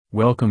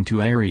Welcome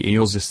to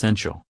Ariels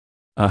Essential.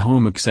 A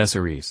home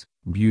accessories,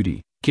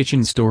 beauty,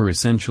 kitchen store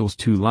essentials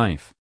to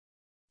life.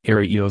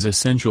 Ariels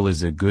Essential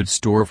is a good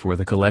store for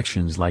the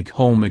collections like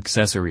home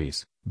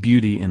accessories,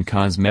 beauty and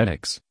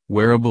cosmetics,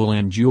 wearable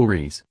and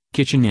jewelries,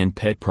 kitchen and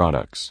pet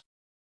products.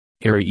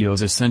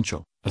 Ariels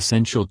Essential,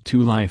 essential to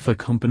life, a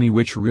company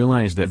which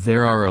realized that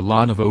there are a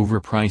lot of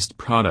overpriced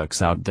products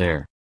out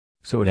there.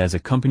 So it as a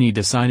company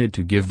decided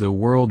to give the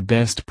world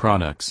best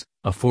products,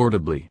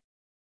 affordably.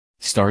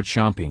 Start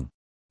shopping.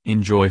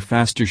 Enjoy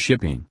faster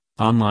shipping,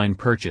 online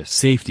purchase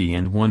safety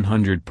and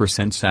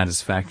 100%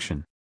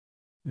 satisfaction.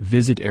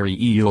 Visit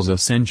Ariels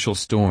Essential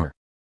Store.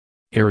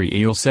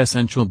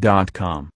 arielsessential.com